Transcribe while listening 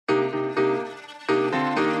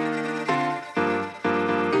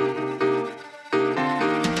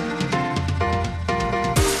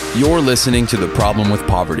You're listening to The Problem with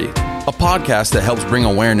Poverty, a podcast that helps bring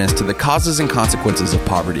awareness to the causes and consequences of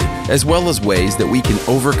poverty, as well as ways that we can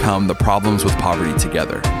overcome the problems with poverty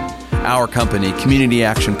together. Our company, Community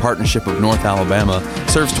Action Partnership of North Alabama,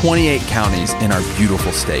 serves 28 counties in our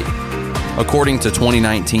beautiful state. According to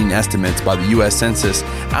 2019 estimates by the U.S. Census,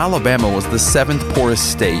 Alabama was the seventh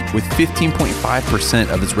poorest state, with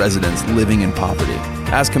 15.5% of its residents living in poverty,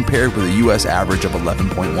 as compared with a U.S. average of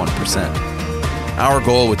 11.1%. Our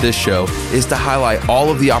goal with this show is to highlight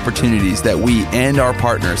all of the opportunities that we and our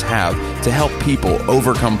partners have to help people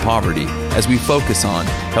overcome poverty as we focus on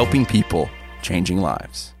helping people, changing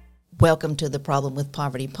lives. Welcome to the Problem with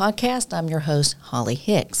Poverty podcast. I'm your host, Holly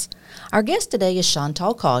Hicks. Our guest today is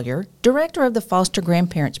Chantal Collier, Director of the Foster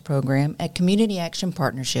Grandparents Program at Community Action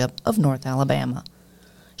Partnership of North Alabama.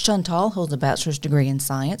 Chantal holds a bachelor's degree in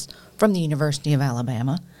science from the University of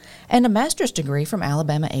Alabama and a master's degree from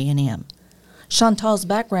Alabama A&M. Chantal's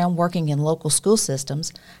background working in local school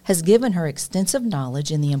systems has given her extensive knowledge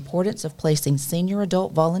in the importance of placing senior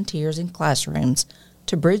adult volunteers in classrooms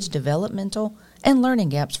to bridge developmental and learning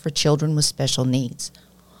gaps for children with special needs.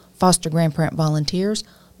 Foster grandparent volunteers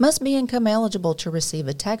must be income eligible to receive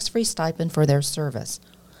a tax-free stipend for their service.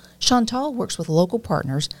 Chantal works with local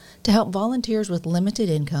partners to help volunteers with limited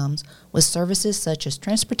incomes with services such as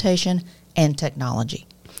transportation and technology.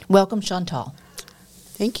 Welcome, Chantal.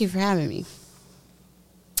 Thank you for having me.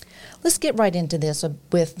 Let's get right into this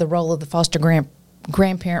with the role of the Foster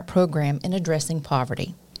Grandparent Program in addressing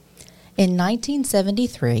poverty. In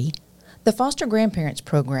 1973, the Foster Grandparents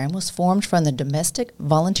Program was formed from the Domestic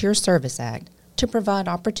Volunteer Service Act to provide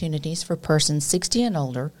opportunities for persons 60 and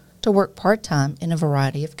older to work part-time in a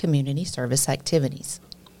variety of community service activities.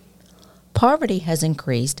 Poverty has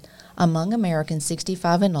increased among Americans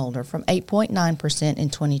 65 and older from 8.9% in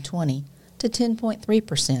 2020 to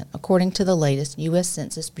 10.3%, according to the latest U.S.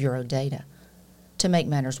 Census Bureau data. To make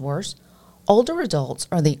matters worse, older adults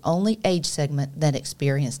are the only age segment that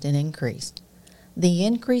experienced an increase. The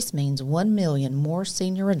increase means 1 million more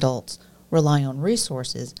senior adults rely on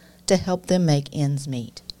resources to help them make ends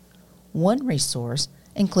meet. One resource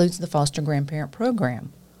includes the Foster Grandparent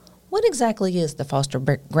Program. What exactly is the Foster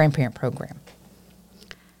Grandparent Program?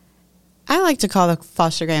 I like to call the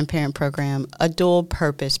Foster Grandparent Program a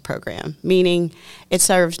dual-purpose program, meaning it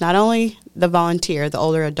serves not only the volunteer, the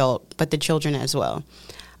older adult, but the children as well.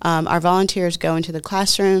 Our volunteers go into the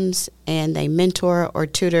classrooms and they mentor or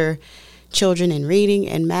tutor children in reading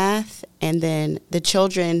and math, and then the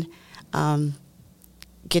children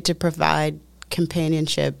get to provide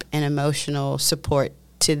companionship and emotional support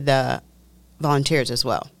to the volunteers as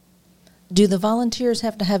well. Do the volunteers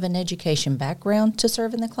have to have an education background to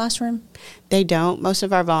serve in the classroom? They don't. Most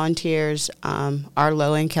of our volunteers are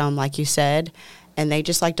low income, like you said, and they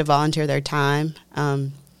just like to volunteer their time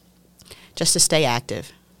just to stay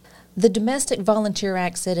active. The Domestic Volunteer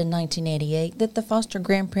Act said in 1988 that the Foster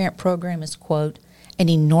Grandparent Program is, quote, an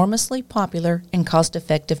enormously popular and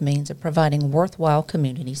cost-effective means of providing worthwhile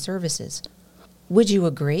community services. Would you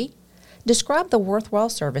agree? Describe the worthwhile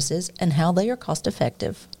services and how they are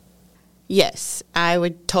cost-effective. Yes, I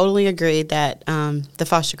would totally agree that the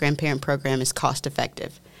Foster Grandparent Program is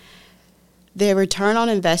cost-effective. The return on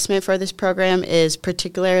investment for this program is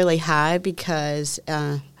particularly high because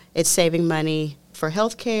it's saving money for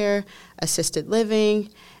health care, assisted living,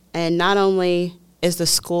 and not only is the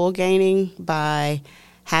school gaining by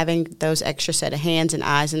having those extra set of hands and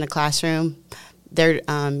eyes in the classroom, they're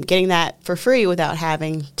getting that for free without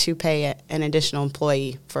having to pay an additional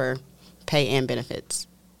employee for pay and benefits.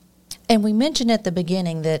 And we mentioned at the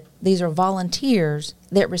beginning that these are volunteers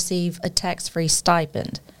that receive a tax-free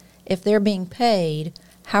stipend. If they're being paid,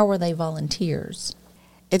 how are they volunteers?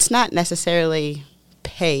 It's not necessarily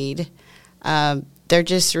paid. They're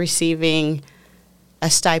just receiving a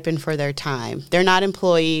stipend for their time. They're not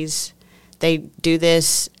employees. They do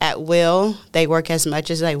this at will. They work as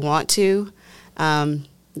much as they want to.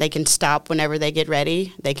 They can stop whenever they get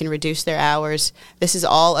ready. They can reduce their hours. This is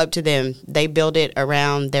all up to them. They build it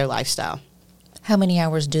around their lifestyle. How many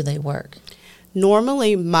hours do they work?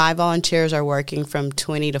 Normally, my volunteers are working from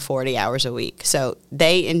 20 to 40 hours a week. So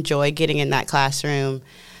they enjoy getting in that classroom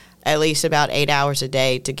at least about 8 hours a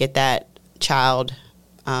day to get that child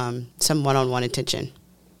some one-on-one attention.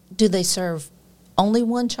 Do they serve only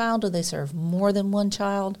one child? Do they serve more than one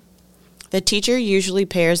child? The teacher usually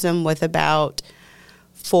pairs them with about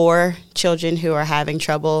 4 children who are having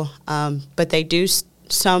trouble, but they do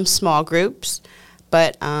some small groups,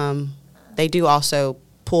 but they do also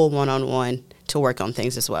pull one-on-one to work on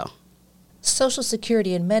things as well. Social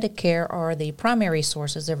Security and Medicare are the primary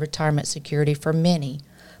sources of retirement security for many,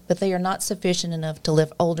 but they are not sufficient enough to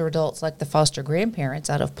lift older adults like the foster grandparents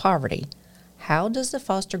out of poverty. How does the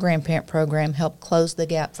foster grandparent program help close the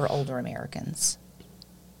gap for older Americans?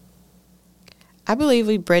 I believe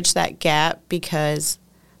we bridge that gap because,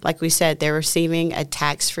 like we said, they're receiving a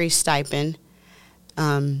tax-free stipend.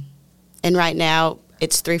 And right now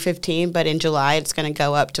it's $3.15, but in July it's going to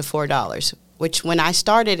go up to $4, which when I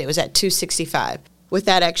started it was at $2.65. With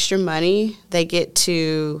that extra money, they get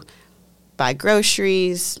to buy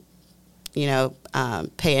groceries,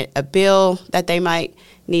 pay a bill that they might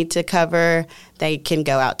need to cover. They can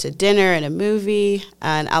go out to dinner and a movie.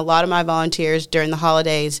 And a lot of my volunteers during the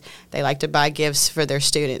holidays, they like to buy gifts for their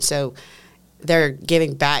students. So they're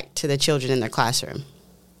giving back to the children in their classroom.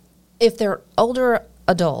 If they're older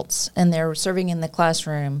adults and they're serving in the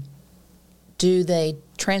classroom, do they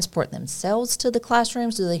transport themselves to the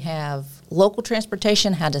classrooms? Do they have local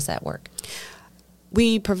transportation? How does that work?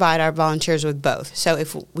 We provide our volunteers with both. So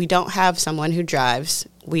if we don't have someone who drives,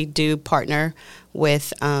 we do partner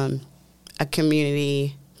with a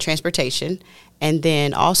community transportation. And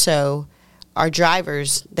then also our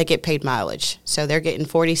drivers, they get paid mileage. So they're getting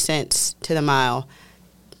 40 cents to the mile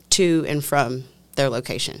to and from their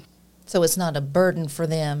location. So it's not a burden for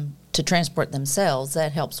them to transport themselves.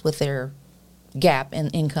 That helps with their gap in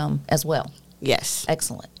income as well. Yes.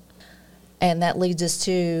 Excellent. And that leads us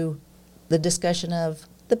to the discussion of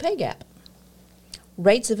the pay gap.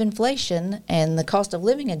 Rates of inflation and the cost of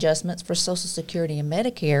living adjustments for Social Security and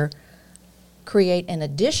Medicare create an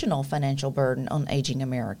additional financial burden on aging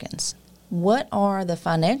Americans. What are the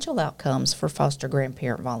financial outcomes for foster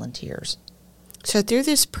grandparent volunteers? So through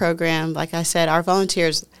this program, like I said, our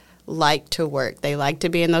volunteers like to work. They like to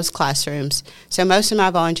be in those classrooms. So most of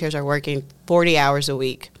my volunteers are working 40 hours a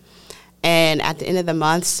week. And at the end of the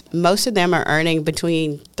months, most of them are earning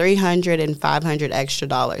between $300 and $500 extra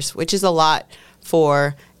dollars, which is a lot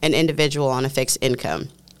for an individual on a fixed income.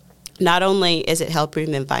 Not only is it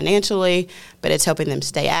helping them financially, but it's helping them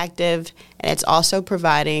stay active, and it's also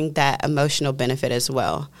providing that emotional benefit as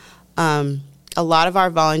well. A lot of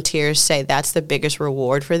our volunteers say that's the biggest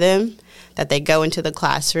reward for them, that they go into the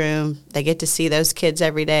classroom, they get to see those kids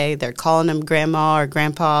every day, they're calling them grandma or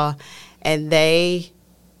grandpa, and they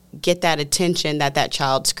get that attention that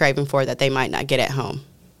child's craving for that they might not get at home.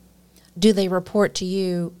 Do they report to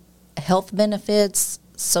you health benefits,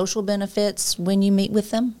 social benefits when you meet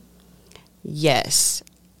with them? Yes.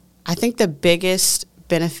 I think the biggest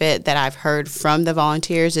benefit that I've heard from the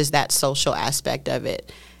volunteers is that social aspect of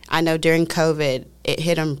it. I know during COVID, it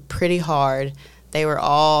hit them pretty hard. They were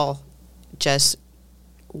all just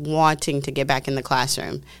wanting to get back in the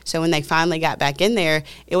classroom. So when they finally got back in there,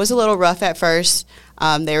 it was a little rough at first.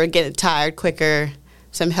 They were getting tired quicker.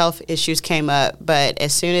 Some health issues came up, but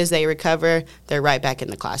as soon as they recover, they're right back in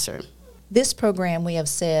the classroom. This program, we have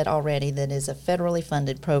said already, that is a federally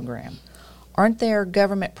funded program. Aren't there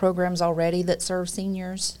government programs already that serve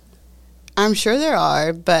seniors? I'm sure there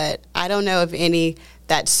are, but I don't know of any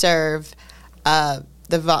that serve the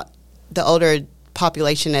older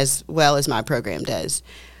population as well as my program does.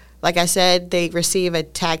 Like I said, they receive a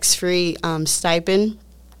tax-free stipend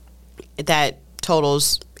that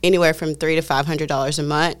totals anywhere from $300 to $500 a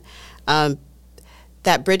month.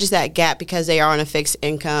 That bridges that gap because they are on a fixed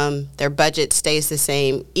income. Their budget stays the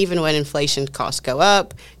same even when inflation costs go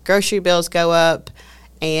up, grocery bills go up,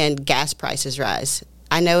 and gas prices rise.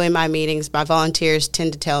 I know in my meetings, my volunteers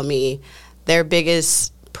tend to tell me their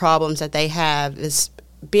biggest problems that they have is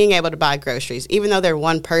being able to buy groceries. Even though they're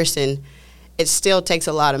one person, it still takes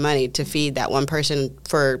a lot of money to feed that one person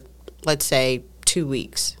for, let's say, 2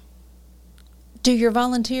 weeks. Do your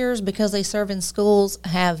volunteers, because they serve in schools,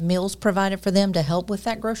 have meals provided for them to help with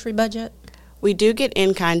that grocery budget? We do get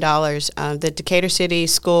in-kind dollars. The Decatur City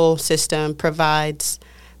school system provides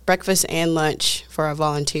breakfast and lunch for our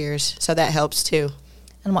volunteers, so that helps too.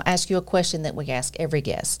 And we'll ask you a question that we ask every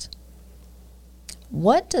guest.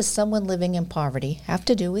 What does someone living in poverty have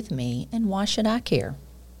to do with me, and why should I care?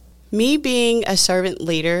 Me being a servant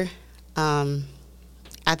leader,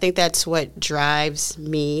 I think that's what drives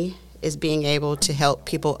me, is being able to help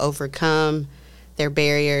people overcome their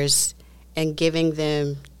barriers and giving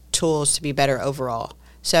them tools to be better overall.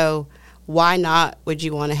 So why not would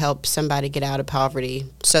you want to help somebody get out of poverty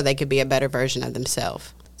so they could be a better version of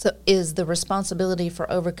themselves? So is the responsibility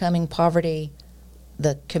for overcoming poverty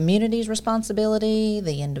the community's responsibility,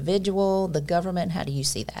 the individual, the government? How do you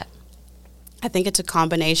see that? I think it's a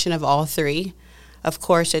combination of all three. Of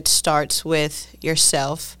course, it starts with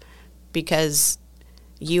yourself because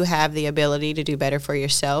you have the ability to do better for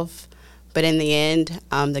yourself. But in the end,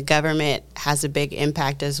 the government has a big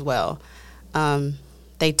impact as well.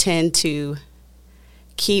 They tend to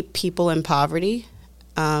keep people in poverty,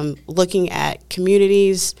 looking at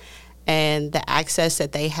communities and the access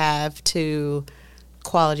that they have to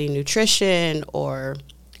quality nutrition or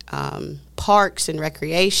parks and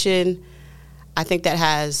recreation. I think that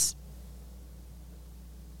has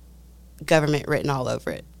government written all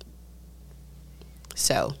over it.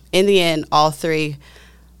 So in the end, all three,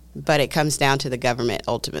 but it comes down to the government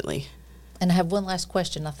ultimately. And I have one last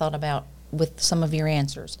question I thought about with some of your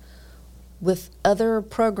answers. With other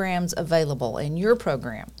programs available in your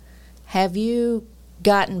program, have you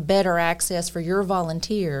gotten better access for your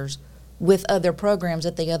volunteers with other programs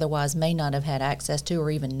that they otherwise may not have had access to or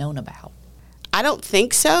even known about? I don't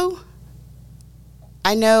think so.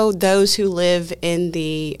 I know those who live in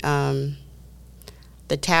the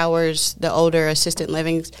towers, the older assisted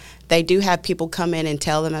livings, they do have people come in and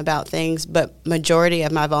tell them about things, but majority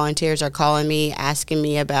of my volunteers are calling me, asking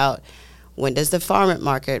me about when does the farm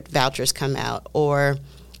market vouchers come out, or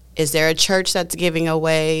is there a church that's giving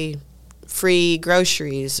away free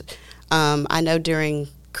groceries? I know during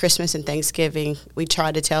Christmas and Thanksgiving, we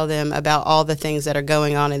try to tell them about all the things that are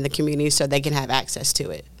going on in the community so they can have access to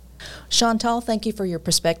it. Chantal, thank you for your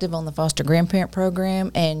perspective on the foster grandparent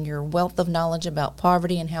program and your wealth of knowledge about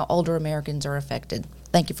poverty and how older Americans are affected.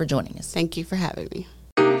 Thank you for joining us. Thank you for having me.